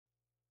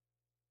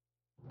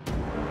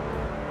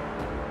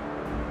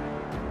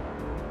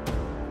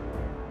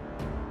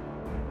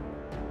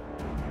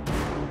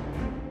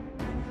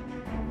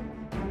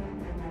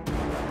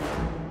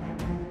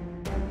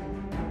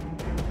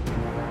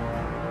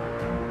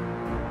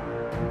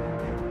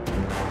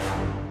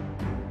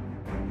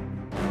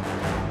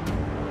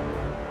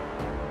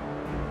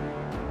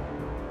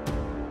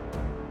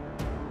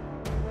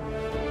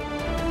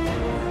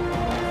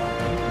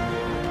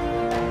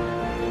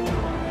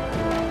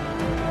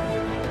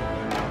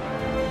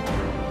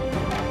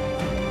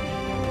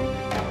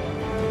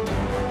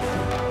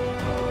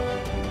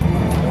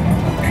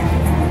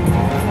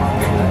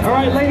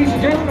Alright, ladies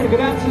and gentlemen, good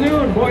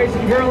afternoon, boys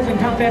and girls in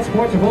combat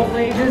sports of all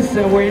ages.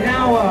 We're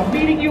now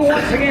meeting you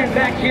once again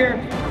back here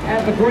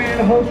at the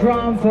Grand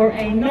Hotel for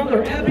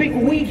another epic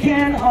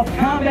weekend of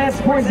combat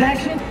sports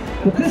action.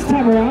 But this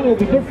time around it'll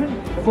be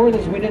different. Before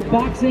this we did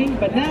boxing,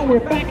 but now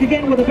we're back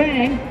again with a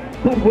bang,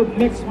 but with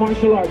mixed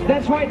martial arts.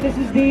 That's right, this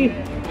is the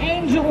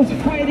Angels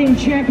Fighting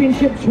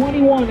Championship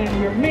 21,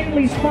 and we're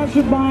mainly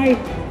sponsored by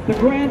the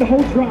Grand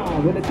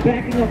Hotel with its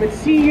backing of its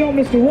CEO,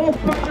 Mr. Wolf,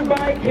 sponsored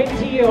by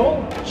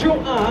KTO,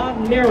 Chua,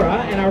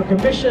 Nera, and our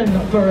commission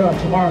for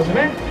tomorrow's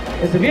event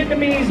is the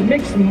Vietnamese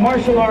Mixed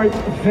Martial Arts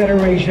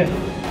Federation.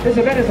 This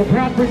event is a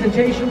proud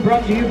presentation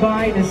brought to you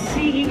by the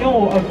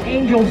CEO of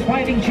Angels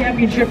Fighting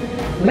Championship.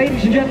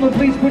 Ladies and gentlemen,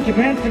 please put your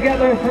hands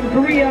together from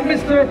Korea,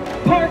 Mr.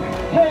 Park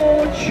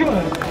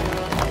Ho-chun.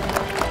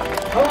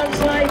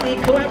 Alongside the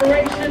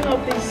collaboration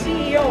of the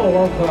CEO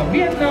of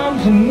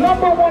Vietnam's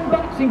 #1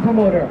 boxing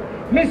promoter,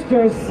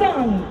 Mr.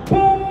 Sung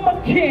Boom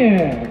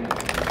Kim.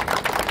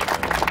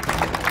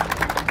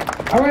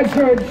 Alright,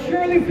 sir, it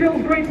surely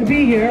feels great to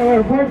be here.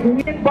 We're part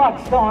Korean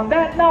Bucks. So on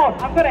that note,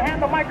 I'm going to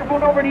hand the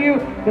microphone over to you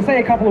to say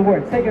a couple of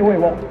words. Take it away,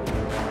 Wolf.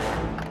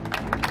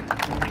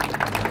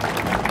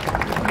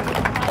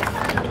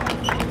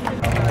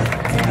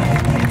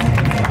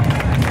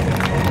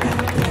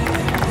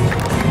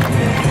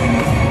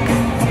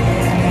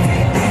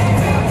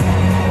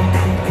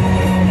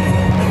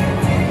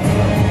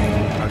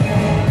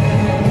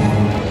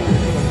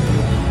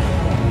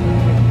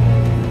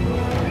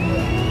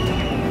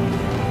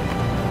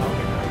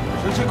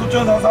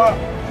 TUAN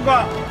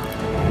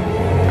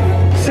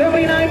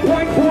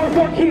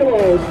 79.44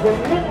 kilos from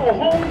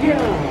Hong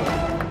Kong.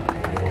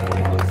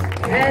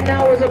 And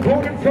now his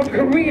opponent from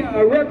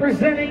Korea,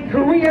 representing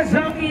Korea's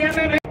Zombie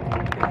MMA.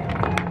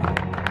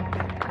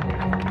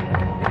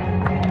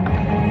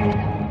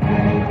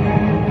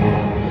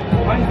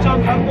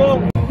 완전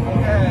강공.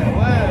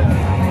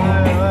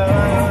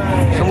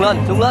 Trung lên.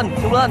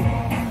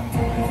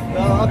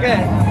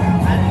 오케이.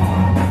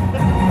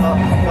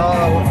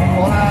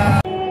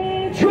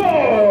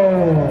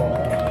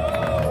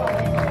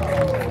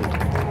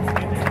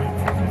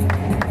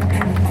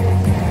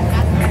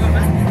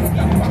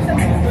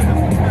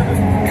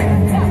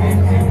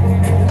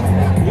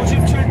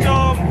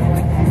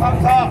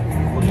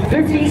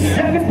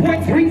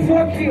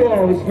 $57.34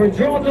 kilos for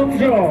Jo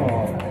Dong-jo.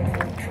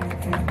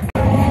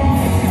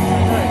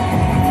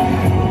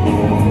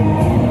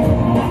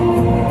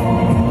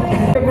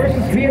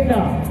 Versus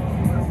Vietnam.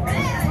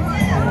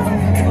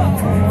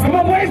 Come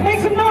on, boys, make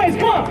some noise,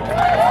 come on!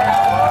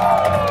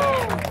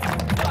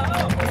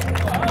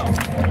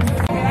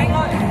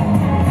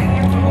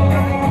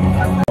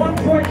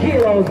 14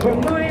 kilos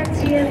from TIEN.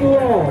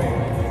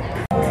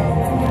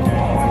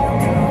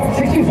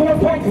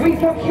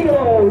 64.34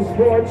 kilos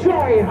for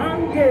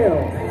CHOIHANGIL.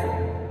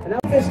 And now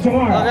this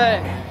tomorrow.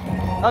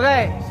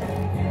 Okay.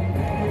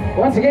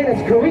 Once again,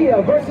 it's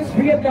Korea versus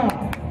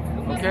Vietnam.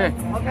 Okay.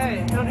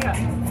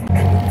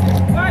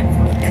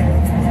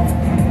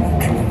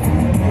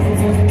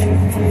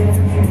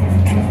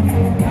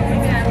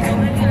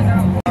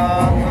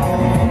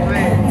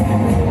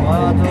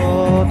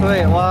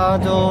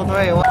 One, two,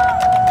 three.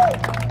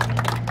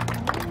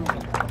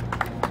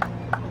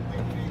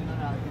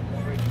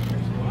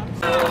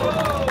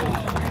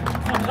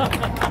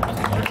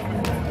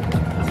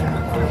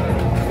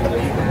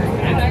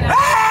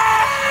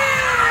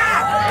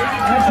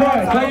 That's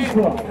right, thanks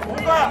for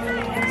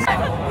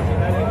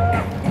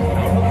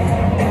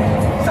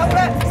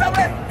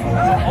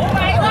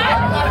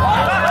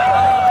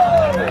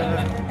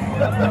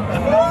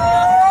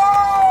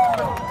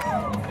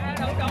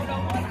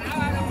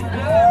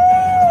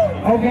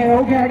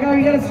Okay,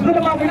 we gotta split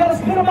them up. We gotta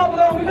split them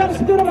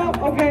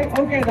up.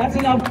 Okay, that's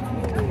enough.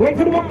 Wait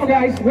for tomorrow,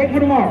 guys. Wait for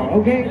tomorrow.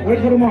 Okay,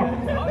 wait for tomorrow.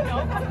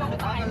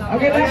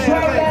 Okay, that's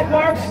right. That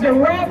marks the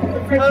wrap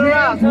for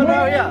today's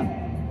win.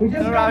 We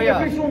just got the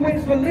official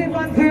wins for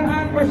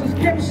THANH versus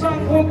Kim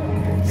Sung-wook.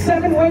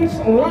 7 wins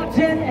locked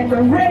in, and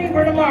we're ready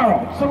for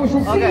tomorrow. So we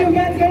shall see you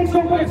again. Games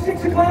over at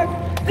 6 o'clock.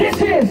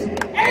 This is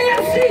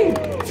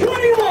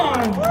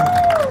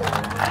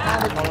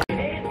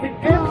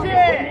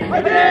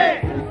AFC21.